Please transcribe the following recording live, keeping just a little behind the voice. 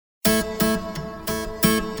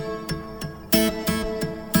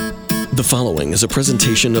The following is a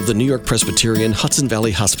presentation of the New York Presbyterian Hudson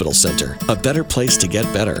Valley Hospital Center, a better place to get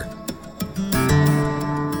better.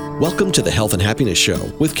 Welcome to the Health and Happiness Show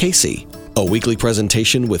with Casey, a weekly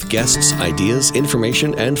presentation with guests, ideas,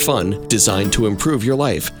 information, and fun designed to improve your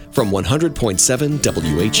life from 100.7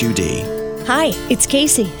 WHUD. Hi, it's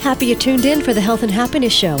Casey. Happy you tuned in for the Health and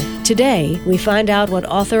Happiness Show. Today, we find out what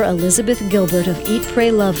author Elizabeth Gilbert of Eat,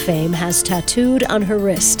 Pray, Love fame has tattooed on her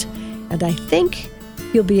wrist. And I think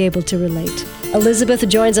you'll be able to relate. Elizabeth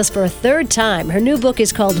joins us for a third time. Her new book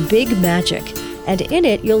is called Big Magic, and in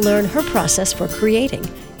it, you'll learn her process for creating.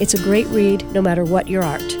 It's a great read, no matter what your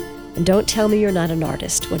art. And don't tell me you're not an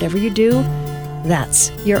artist. Whatever you do,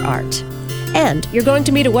 that's your art. And you're going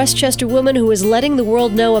to meet a Westchester woman who is letting the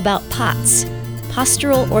world know about POTS,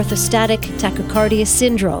 Postural Orthostatic Tachycardia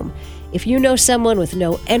Syndrome. If you know someone with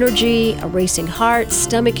no energy, a racing heart,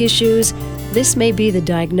 stomach issues, this may be the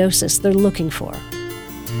diagnosis they're looking for.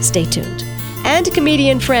 Stay tuned. And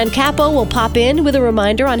comedian Fran Capo will pop in with a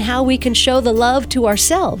reminder on how we can show the love to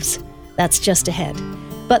ourselves. That's just ahead.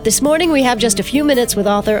 But this morning we have just a few minutes with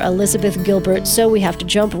author Elizabeth Gilbert, so we have to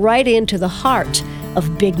jump right into the heart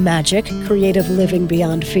of Big Magic, Creative Living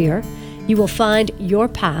Beyond Fear. You will find your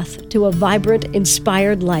path to a vibrant,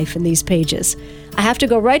 inspired life in these pages. I have to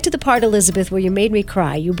go right to the part, Elizabeth, where you made me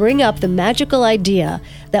cry. You bring up the magical idea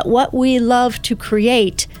that what we love to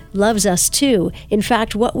create loves us too. In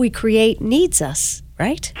fact, what we create needs us,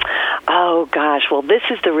 right? Oh, gosh. Well, this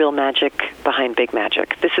is the real magic behind Big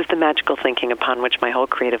Magic. This is the magical thinking upon which my whole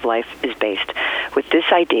creative life is based, with this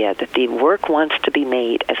idea that the work wants to be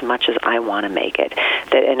made as much as I want to make it,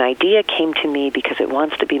 that an idea came to me because it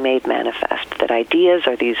wants to be made manifest, that ideas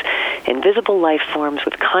are these invisible life forms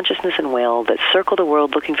with consciousness and will that circle the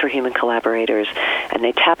world looking for human collaborators, and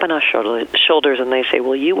they tap on our shoulders and they say,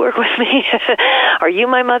 will you work with me? Are you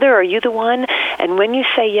my mother? Are you the one? And when you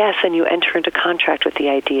say yes and you enter into contract with the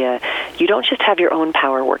idea, you don't just have your own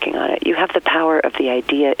power working on it. You have the power of the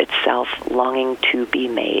idea itself longing to be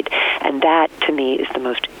made. And that, to me, is the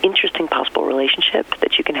most interesting possible relationship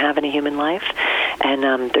that you can have in a human life.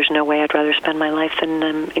 And there's no way I'd rather spend my life than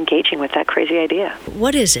engaging with that crazy idea.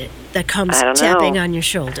 What is it that comes tapping on your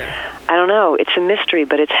shoulder? I don't know. It's a mystery,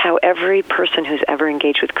 but it's how every person who's ever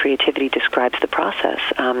engaged with creativity describes the process.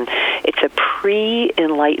 It's a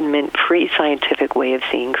pre-enlightenment, pre-scientific way of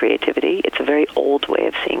seeing creativity. It's a very old way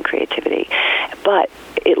of seeing creativity. But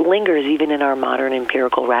it lingers even in our modern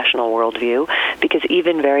empirical rational worldview, because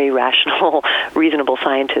even very rational, reasonable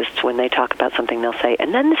scientists, when they talk about something, they'll say,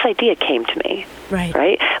 and then this idea came to me.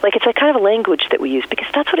 Right? Like, it's a kind of a language that we use, because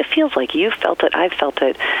that's what it feels like. You've felt it, I've felt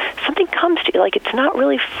it. Something comes to you. Like, it's not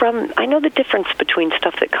really from, I know the difference between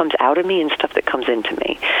stuff that comes out of me and stuff that comes into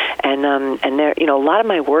me. And there, a lot of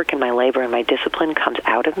my work and my labor and my discipline comes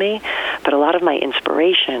out of me, but a lot of my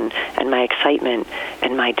inspiration and my excitement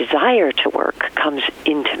and my desire to work comes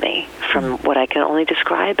into me from what I can only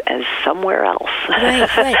describe as somewhere else.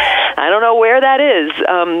 Right. I don't know where that is,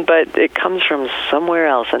 but it comes from somewhere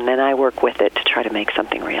else, and then I work with it to try to make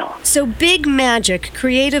something real. So Big Magic,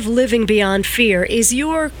 Creative Living Beyond Fear, is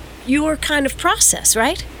your kind of process,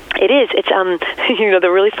 right? It is. It's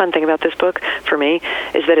the really fun thing about this book for me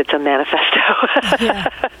is that it's a manifesto. Yeah.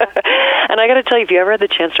 And I got to tell you, if you ever had the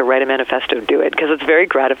chance to write a manifesto, do it, because it's very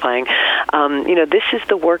gratifying. This is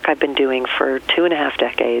the work I've been doing for 2.5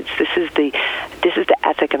 decades. This is the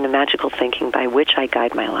ethic and the magical thinking by which I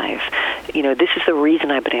guide my life. This is the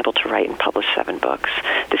reason I've been able to write and publish 7 books.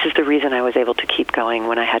 This is the reason I was able to keep going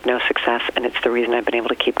when I had no success, and it's the reason I've been able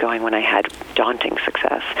to keep going when I had daunting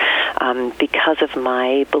success. Because of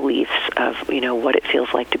my beliefs of, what it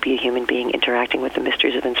feels like to be a human being interacting with the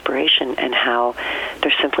mysteries of inspiration, and how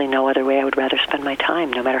there's simply no other way I would rather spend my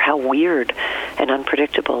time, no matter how weird and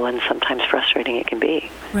unpredictable and sometimes frustrating it can be.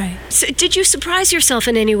 Right. So did you surprise yourself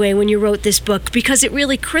in any way when you wrote this book? Because it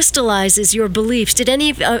really crystallizes your beliefs. Did any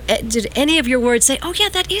of your words say, oh yeah,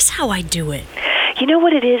 that is how I do it? You know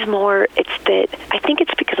what it is more? It's that I think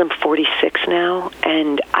it's because I'm 46 now,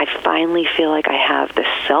 and I finally feel like I have the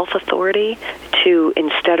self-authority to,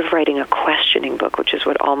 instead of writing a questioning book, which is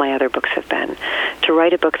what all my other books have been, to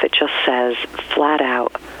write a book that just says flat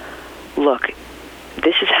out, look,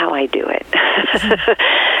 this is how I do it.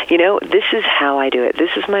 This is how I do it.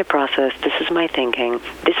 This is my process. This is my thinking.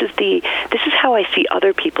 This is how I see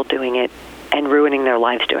other people doing it and ruining their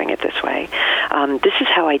lives doing it this way. This is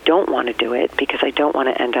how I don't want to do it, because I don't want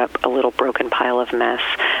to end up a little broken pile of mess.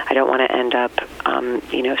 I don't want to end up,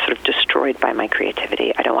 sort of destroyed by my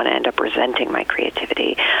creativity. I don't want to end up resenting my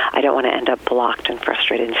creativity. I don't want to end up blocked and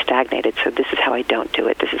frustrated and stagnated. So this is how I don't do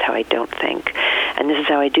it. This is how I don't think. and this is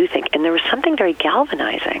how I do think. And there was something very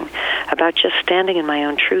galvanizing about just standing in my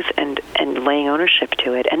own truth and laying ownership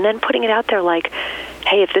to it, and then putting it out there like,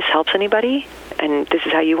 hey, if this helps anybody, and this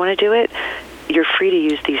is how you want to do it, you're free to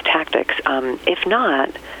use these tactics. If not,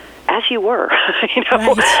 as you were,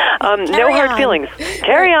 Right. No hard feelings.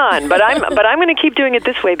 Carry on, but I'm going to keep doing it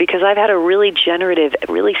this way because I've had a really generative,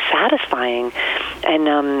 really satisfying,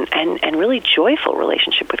 and really joyful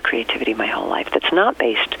relationship with creativity my whole life. That's not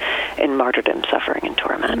based in martyrdom, suffering, and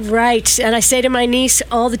torment. Right, and I say to my niece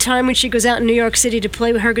all the time when she goes out in New York City to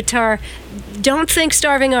play with her guitar, don't think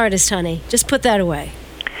starving artist, honey. Just put that away.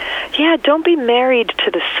 Yeah, don't be married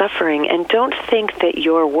to the suffering, and don't think that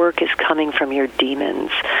your work is coming from your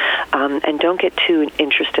demons, and don't get too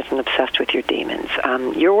interested and obsessed with your demons.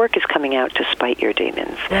 Your work is coming out to spite your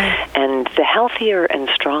demons, and the healthier and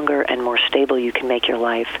stronger and more stable you can make your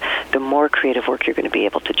life, the more creative work you're going to be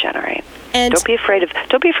able to generate. And don't be afraid of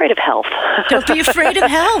health. Don't be afraid of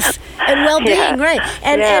health and well-being, right?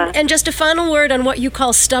 And just a final word on what you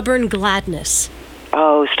call stubborn gladness.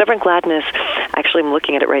 Oh, stubborn gladness. Actually, I'm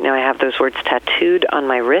looking at it right now. I have those words tattooed on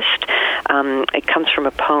my wrist. It comes from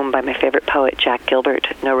a poem by my favorite poet, Jack Gilbert.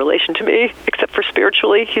 No relation to me, except for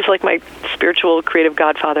spiritually. He's like my spiritual, creative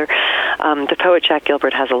godfather. The poet Jack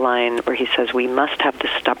Gilbert has a line where he says, "We must have the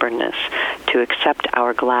stubbornness to accept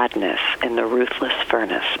our gladness in the ruthless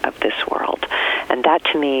furnace of this world." And that,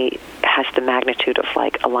 to me, has the magnitude of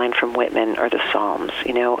like a line from Whitman or the Psalms.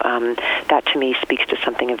 That to me speaks to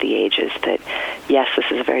something of the ages, that yes, this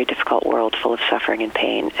is a very difficult world full of suffering and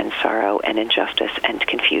pain and sorrow and injustice and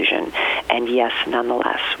confusion. And yes,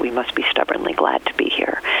 nonetheless, we must be stubbornly glad to be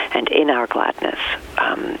here. And in our gladness,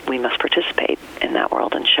 we must participate in that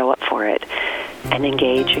world and show up for it and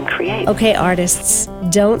engage and create. Okay, artists,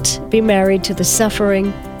 don't be married to the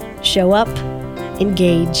suffering. Show up,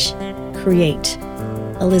 engage, create.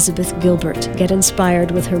 Elizabeth Gilbert. Get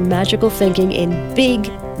inspired with her magical thinking in big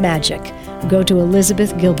magic. Go to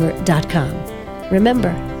elizabethgilbert.com.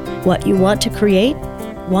 Remember, what you want to create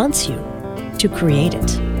wants you to create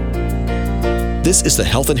it. This is the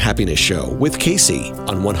Health and Happiness Show with Casey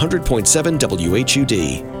on 100.7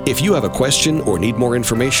 WHUD. If you have a question or need more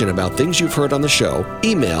information about things you've heard on the show,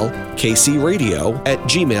 email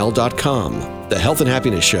kcradio@gmail.com. The Health and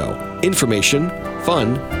Happiness Show. Information,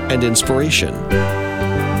 fun, and inspiration.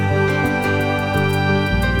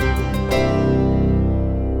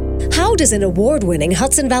 How does an award-winning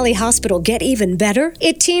Hudson Valley Hospital get even better?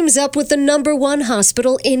 It teams up with the #1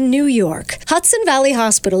 hospital in New York. Hudson Valley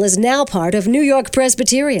Hospital is now part of New York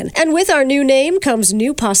Presbyterian, and with our new name comes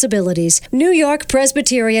new possibilities. New York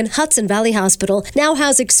Presbyterian Hudson Valley Hospital now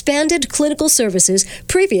has expanded clinical services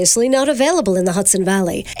previously not available in the Hudson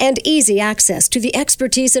Valley, and easy access to the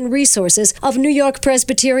expertise and resources of New York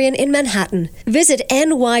Presbyterian in Manhattan. Visit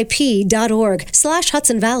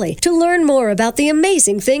nyp.org/Hudson Valley to learn more about the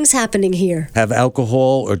amazing things happening here. Have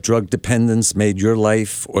alcohol or drug dependence made your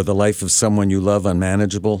life or the life of someone you love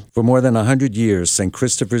unmanageable? For more than 100 years, St.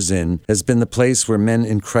 Christopher's Inn has been the place where men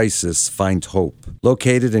in crisis find hope.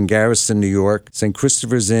 Located in Garrison, New York, St.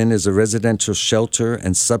 Christopher's Inn is a residential shelter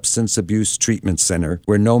and substance abuse treatment center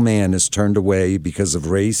where no man is turned away because of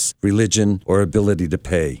race, religion, or ability to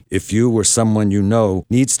pay. If you or someone you know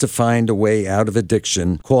needs to find a way out of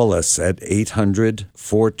addiction, call us at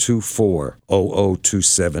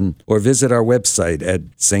 800-424-0027 or visit our website at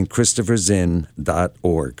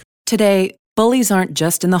stchristophersinn.org. Today, bullies aren't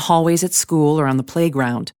just in the hallways at school or on the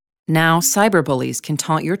playground. Now, cyberbullies can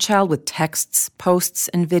taunt your child with texts, posts,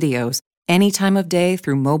 and videos any time of day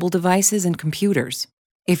through mobile devices and computers.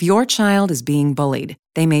 If your child is being bullied,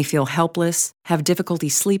 they may feel helpless, have difficulty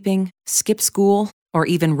sleeping, skip school, or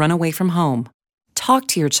even run away from home. Talk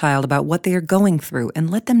to your child about what they are going through and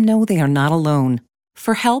let them know they are not alone.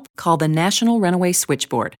 For help, call the National Runaway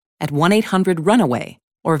Switchboard at 1-800-RUNAWAY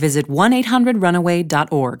or visit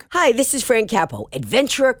 1-800-RUNAWAY.org. Hi, this is Fran Capo,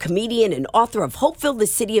 adventurer, comedian, and author of Hopeville, the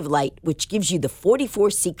City of Light, which gives you the 44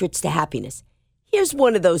 Secrets to Happiness. Here's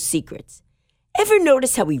one of those secrets. Ever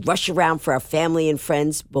notice how we rush around for our family and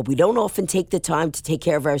friends, but we don't often take the time to take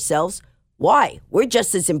care of ourselves? Why? We're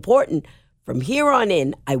just as important. From here on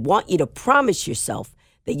in, I want you to promise yourself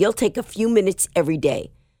that you'll take a few minutes every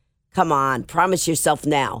day. Come on, promise yourself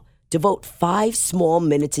now. Devote 5 small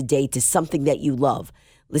minutes a day to something that you love.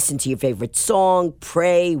 Listen to your favorite song,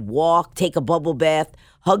 pray, walk, take a bubble bath,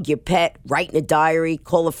 hug your pet, write in a diary,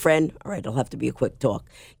 call a friend. All right, it'll have to be a quick talk.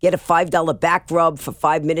 Get a $5 back rub for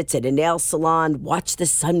 5 minutes at a nail salon. Watch the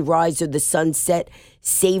sunrise or the sunset.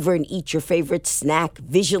 Savor and eat your favorite snack.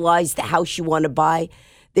 Visualize the house you want to buy.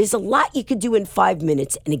 There's a lot you can do in 5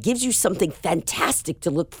 minutes, and it gives you something fantastic to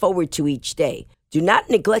look forward to each day. Do not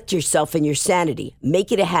neglect yourself and your sanity.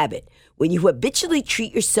 Make it a habit. When you habitually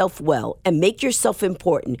treat yourself well and make yourself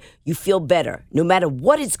important, you feel better, no matter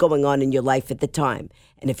what is going on in your life at the time.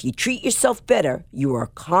 And if you treat yourself better, you are a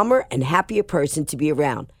calmer and happier person to be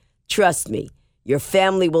around. Trust me, your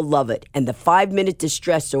family will love it, and the 5-minute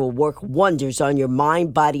distressor will work wonders on your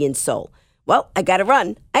mind, body, and soul. Well, I gotta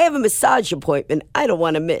run. I have a massage appointment I don't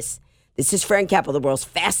want to miss. This is Fran Capo, the world's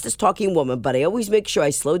fastest talking woman, but I always make sure I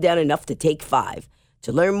slow down enough to take 5.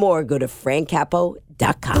 To learn more, go to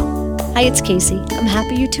francapo.com. Hi, it's Casey. I'm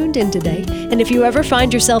happy you tuned in today. And if you ever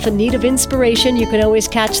find yourself in need of inspiration, you can always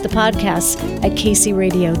catch the podcasts at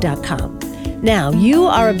caseyradio.com. Now, you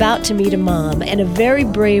are about to meet a mom and a very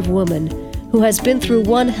brave woman who has been through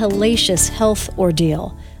one hellacious health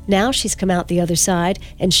ordeal. Now she's come out the other side,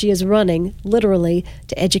 and she is running, literally,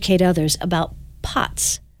 to educate others about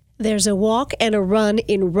POTS. There's a walk and a run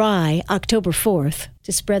in Rye, October 4th,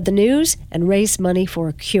 to spread the news and raise money for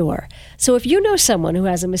a cure. So if you know someone who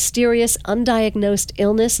has a mysterious, undiagnosed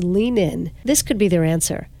illness, lean in. This could be their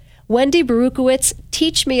answer. Wendy Berukowitz,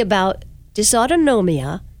 teach me about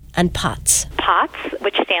dysautonomia and POTS. POTS,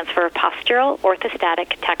 which stands for postural orthostatic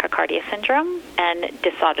tachycardia syndrome, and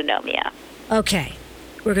dysautonomia. Okay,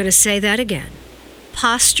 we're going to say that again.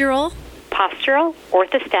 Postural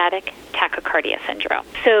orthostatic tachycardia syndrome.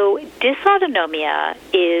 So dysautonomia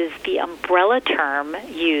is the umbrella term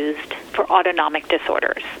used for autonomic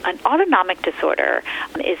disorders. An autonomic disorder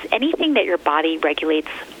is anything that your body regulates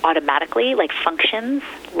automatically, like functions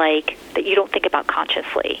like that you don't think about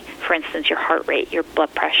consciously. For instance, your heart rate, your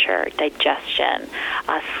blood pressure, digestion,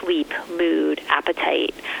 sleep, mood,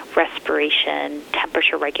 appetite, respiration,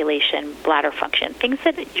 temperature regulation, bladder function, things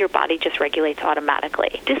that your body just regulates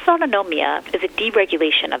automatically. Dysautonomia is a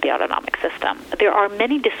deregulation of the autonomic system. There are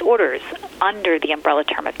many disorders under the umbrella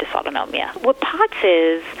term of dysautonomia. What POTS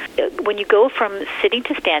is, when you go from sitting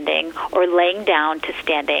to standing or laying down to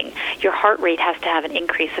standing, your heart rate has to have an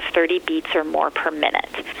increase of 30 beats or more per minute.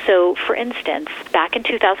 So, for instance, back in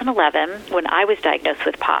 2011, when I was diagnosed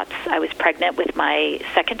with POTS, I was pregnant with my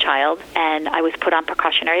second child, and I was put on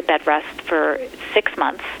precautionary bed rest for 6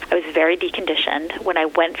 months. I was very deconditioned. When I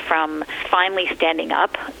went from finally standing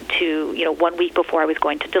up to, 1 week before I was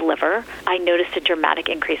going to deliver, I noticed a dramatic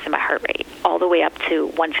increase in my heart rate, all the way up to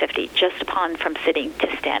 150, just upon from sitting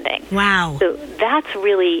to standing. Wow. So that's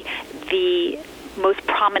really the most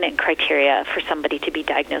prominent criteria for somebody to be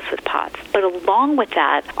diagnosed with POTS. But along with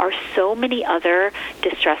that are so many other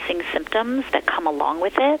distressing symptoms that come along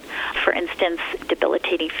with it. For instance,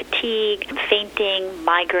 debilitating fatigue, fainting,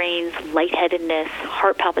 migraines, lightheadedness,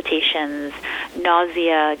 heart palpitations,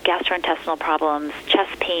 nausea, gastrointestinal problems,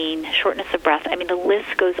 chest pain, shortness of breath. I mean, the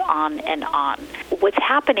list goes on and on. What's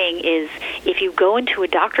happening is if you go into a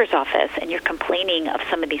doctor's office and you're complaining of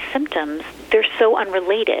some of these symptoms, they're so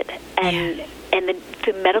unrelated. And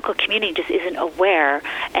the medical community just isn't aware,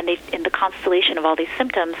 and in the constellation of all these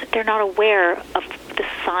symptoms, they're not aware of the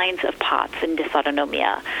signs of POTS and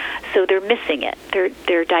dysautonomia. So they're missing it.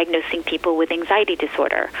 They're diagnosing people with anxiety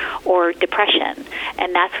disorder or depression,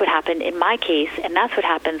 and that's what happened in my case, and that's what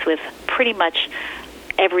happens with pretty much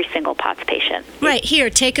every single POTS patient. Right, here,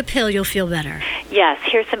 take a pill, you'll feel better. Yes,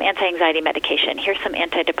 here's some anti-anxiety medication. Here's some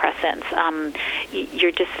antidepressants.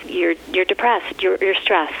 You're depressed. You're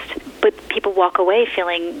stressed. But people walk away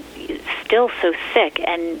feeling still so sick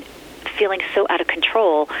and feeling so out of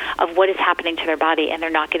control of what is happening to their body, and they're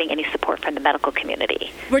not getting any support from the medical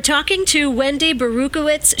community. We're talking to Wendy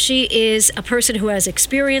Berukowitz. She is a person who has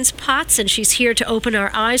experienced POTS, and she's here to open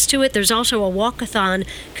our eyes to it. There's also a walk-a-thon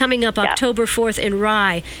coming up October 4th in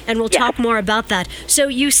Rye, and we'll talk more about that. So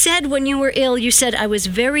you said when you were ill, you said, I was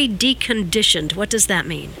very deconditioned. What does that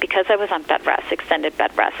mean? Because I was on bed rest, extended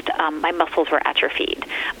bed rest, my muscles were atrophied.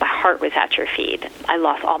 My heart was atrophied. I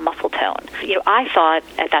lost all muscle tone. I thought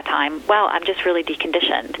at that time, wow, I'm just really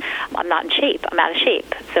deconditioned. I'm not in shape. I'm out of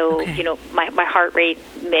shape. So, my heart rate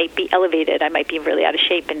may be elevated. I might be really out of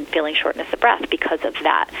shape and feeling shortness of breath because of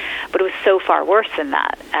that. But it was so far worse than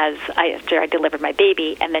that after I delivered my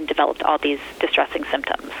baby and then developed all these distressing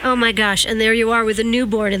symptoms. Oh, my gosh. And there you are with a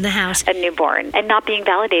newborn in the house. A newborn. And not being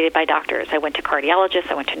validated by doctors. I went to cardiologists.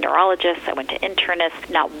 I went to neurologists. I went to internists.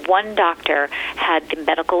 Not one doctor had the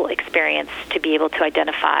medical experience to be able to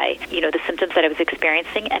identify, the symptoms that I was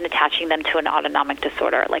experiencing and attaching them to an autonomic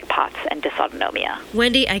disorder like POTS and dysautonomia.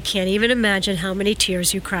 Wendy, I can't even imagine how many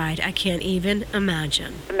tears you cried. I can't even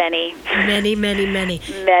imagine. Many. Many, many, many.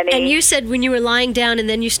 Many. And you said when you were lying down and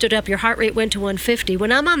then you stood up, your heart rate went to 150.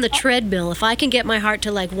 When I'm on the treadmill, if I can get my heart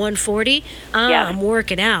to like 140, I'm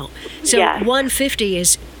working out. So 150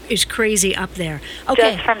 is is crazy up there.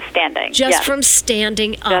 Okay. Just from standing. Just yes. from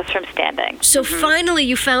standing up. Just from standing. So finally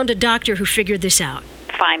you found a doctor who figured this out.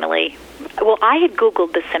 Finally. Well, I had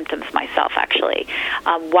Googled the symptoms myself, actually,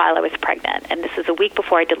 while I was pregnant. And this is a week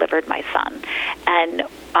before I delivered my son. And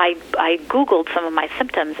I Googled some of my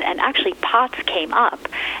symptoms, and actually POTS came up.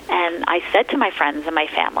 And I said to my friends and my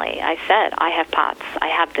family, I said, I have POTS. I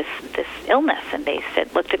have this illness. And they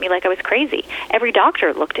looked at me like I was crazy. Every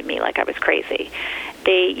doctor looked at me like I was crazy.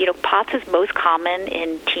 POTS is most common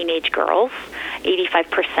in teenage girls,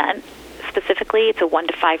 85%. Specifically, it's a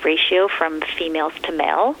 1-to-5 ratio from females to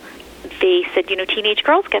male. They said, teenage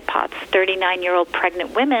girls get POTS. 39-year-old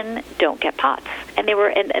pregnant women don't get POTS. And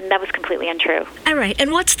that was completely untrue. All right.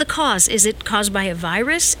 And what's the cause? Is it caused by a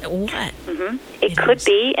virus? What? Mm-hmm. It could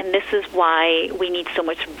be, and this is why we need so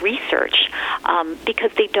much research,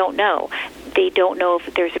 because they don't know. They don't know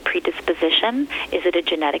if there's a predisposition. Is it a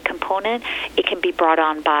genetic component? It can be brought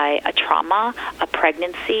on by a trauma, a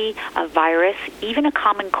pregnancy, a virus, even a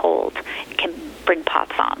common cold can bring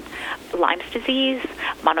POTS on. Lyme's disease,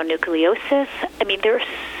 mononucleosis. I mean, there's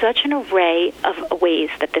such an array of ways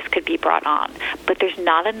that this could be brought on, but there's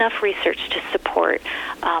not enough research to support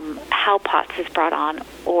how POTS is brought on,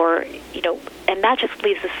 and that just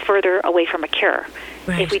leaves us further away from a cure.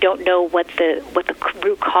 Right. If we don't know what the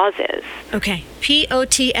root cause is. Okay.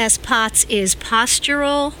 POTS is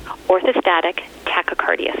postural orthostatic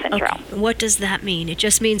tachycardia syndrome. Okay. What does that mean? It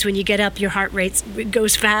just means when you get up, your heart rate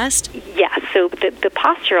goes fast? Yeah. So the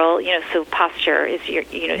postural, so posture is your,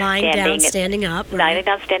 lying down, standing up. Right? Lying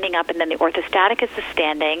down, standing up, and then the orthostatic is the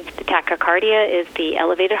standing. The tachycardia is the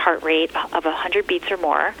elevated heart rate of 100 beats or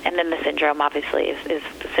more, and then the syndrome, obviously, is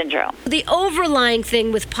the syndrome. The overlying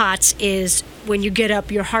thing with POTS is when you get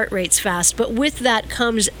up, your heart rate's fast, but with that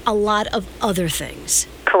comes a lot of other things.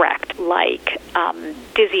 Correct, like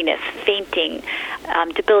dizziness, fainting,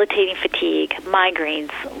 debilitating fatigue,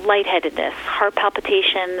 migraines, lightheadedness, heart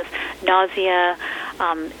palpitations, nausea,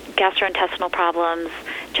 gastrointestinal problems,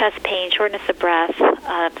 chest pain, shortness of breath.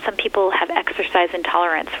 Some people have exercise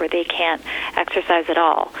intolerance where they can't exercise at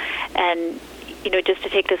all. And, just to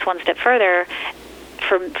take this one step further,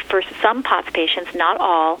 for some POTS patients, not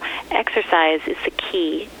all, exercise is the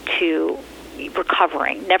key to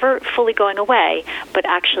recovering, never fully going away, but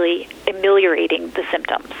actually ameliorating the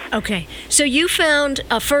symptoms. Okay, so you found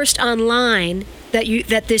first online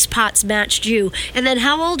that this POTS matched you, and then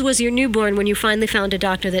how old was your newborn when you finally found a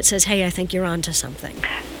doctor that says, hey, I think you're onto something?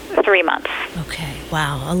 3 months. Okay,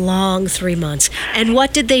 wow, a long 3 months. And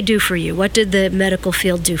what did they do for you? What did the medical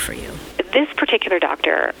field do for you? This particular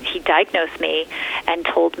doctor, he diagnosed me and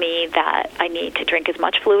told me that I need to drink as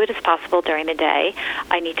much fluid as possible during the day,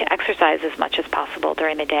 I need to exercise as much as possible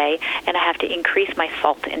during the day, and I have to increase my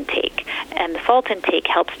salt intake. And the salt intake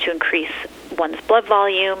helps to increase one's blood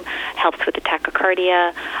volume, helps with the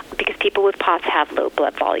tachycardia, because people with POTS have low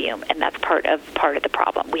blood volume, and that's part of the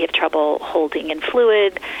problem. We have trouble holding in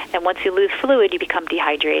fluid, and once you lose fluid, you become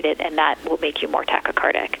dehydrated, and that will make you more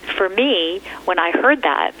tachycardic. For me, when I heard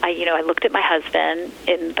that, I looked at my husband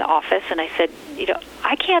in the office, and I said,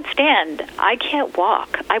 I can't stand, I can't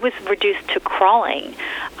walk. I was reduced to crawling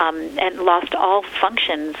and lost all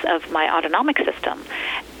functions of my autonomic system,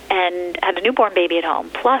 and had a newborn baby at home.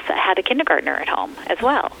 Plus, I had a kindergartner at home as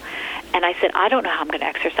well. And I said, I don't know how I'm going to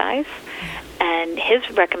exercise. And his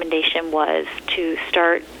recommendation was to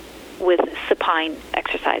start with supine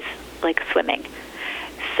exercise, like swimming.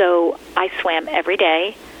 So I swam every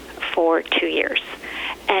day for 2 years.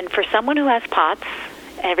 And for someone who has POTS,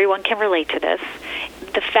 everyone can relate to this,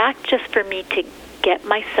 the fact just for me to get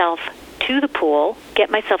myself to the pool,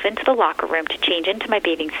 get myself into the locker room to change into my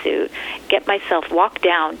bathing suit, get myself walk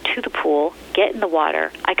down to the pool, get in the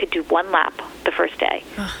water. I could do 1 lap the first day.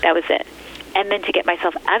 That was it. And then to get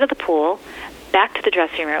myself out of the pool, back to the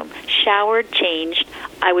dressing room, showered, changed,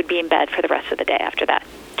 I would be in bed for the rest of the day after that.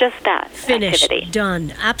 Just that Finished, activity.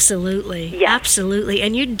 Done. Absolutely. Yes. Absolutely.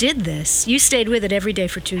 And you did this. You stayed with it every day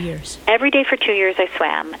for 2 years. Every day for 2 years I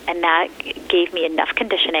swam, and that gave me enough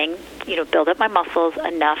conditioning, build up my muscles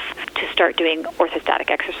enough to start doing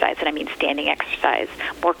orthostatic exercise, and I mean standing exercise,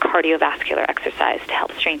 more cardiovascular exercise to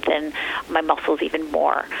help strengthen my muscles even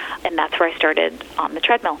more. And that's where I started on the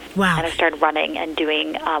treadmill. Wow. And I started running and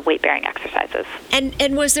doing weight-bearing exercises.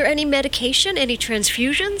 And was there any medication, any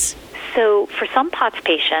transfusions? So for some POTS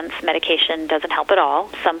patients, medication doesn't help at all.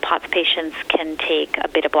 Some POTS patients can take a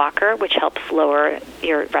beta blocker, which helps lower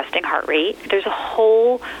your resting heart rate. There's a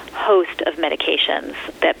whole host of medications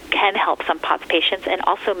that can help some POTS patients and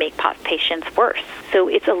also make POTS patients worse. So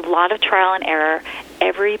it's a lot of trial and error.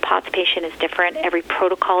 every POTS patient is different, every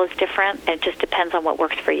protocol is different, and it just depends on what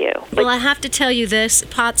works for you. Well, I have to tell you this,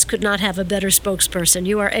 POTS could not have a better spokesperson.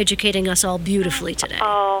 You are educating us all beautifully today.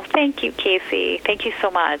 Oh, thank you, Casey. Thank you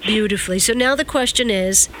so much. Beautifully. So now the question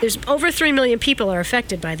is, there's over 3 million people are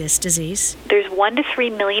affected by this disease. There's 1 to 3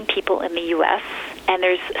 million people in the U.S., and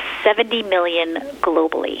there's 70 million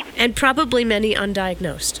globally. And probably many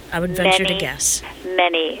undiagnosed, I would venture to guess.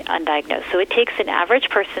 Many undiagnosed. So it takes an average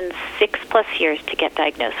person 6+ years to get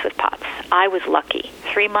diagnosed with POTS. I was lucky.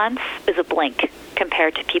 3 months is a blink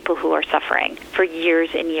compared to people who are suffering for years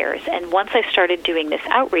and years. And once I started doing this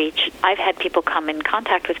outreach, I've had people come in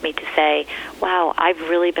contact with me to say, wow, I've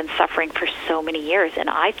really been suffering for so many years, and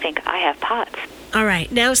I think I have POTS. All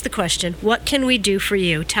right, now's the question. What can we do for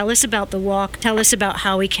you? Tell us about the walk. Tell us about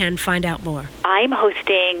how we can find out more. I'm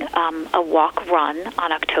hosting a walk-run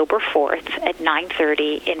on October 4th at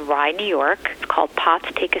 9:30 in Rye, New York. It's called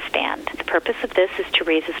POTS Take a Stand. The purpose of this is to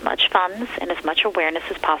raise as much funds and as much awareness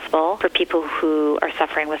as possible for people who are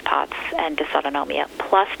suffering with POTS and dysautonomia,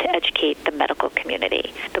 plus to educate the medical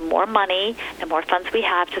community. The more money, the more funds we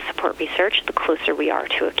have to support research, the closer we are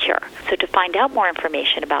to a cure. So to find out more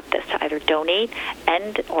information about this, to either donate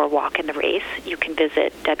and or walk in the race, you can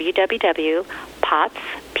visit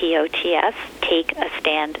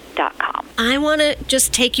www.potstakeastand.com. I want to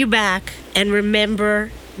just take you back and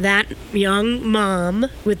remember that young mom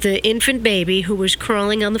with the infant baby who was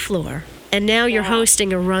crawling on the floor. And now you're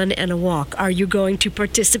hosting a run and a walk. Are you going to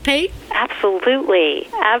participate? Absolutely.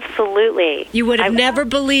 Absolutely. You would have never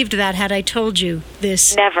believed that had I told you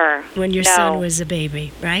this. Never. When your son was a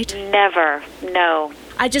baby, right? Never. No.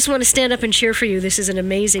 I just want to stand up and cheer for you. This is an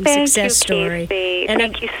amazing success story. Casey. And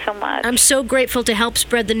Thank you so much. I'm so grateful to help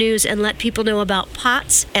spread the news and let people know about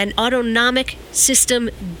POTS and autonomic system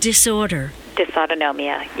disorder.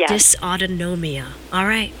 Dysautonomia, yes. Dysautonomia. All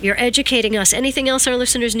right. You're educating us. Anything else our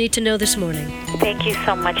listeners need to know this morning? Thank you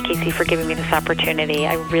so much, Casey, for giving me this opportunity.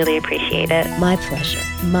 I really appreciate it. My pleasure.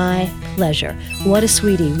 My pleasure. What a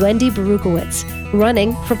sweetie. Wendy Berukowitz,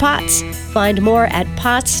 running for POTS. Find more at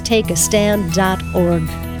potstakeastand.org.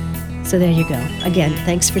 So there you go. Again,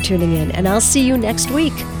 thanks for tuning in, and I'll see you next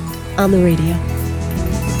week on the radio.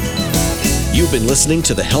 You've been listening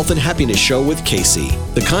to the Health and Happiness Show with Casey.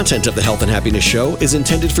 The content of the Health and Happiness Show is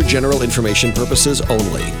intended for general information purposes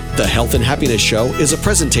only. The Health and Happiness Show is a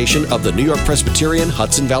presentation of the New York Presbyterian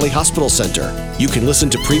Hudson Valley Hospital Center. You can listen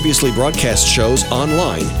to previously broadcast shows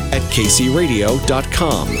online at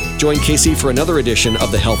kcradio.com. Join Casey for another edition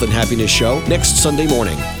of the Health and Happiness Show next Sunday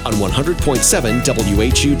morning on 100.7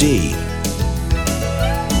 WHUD.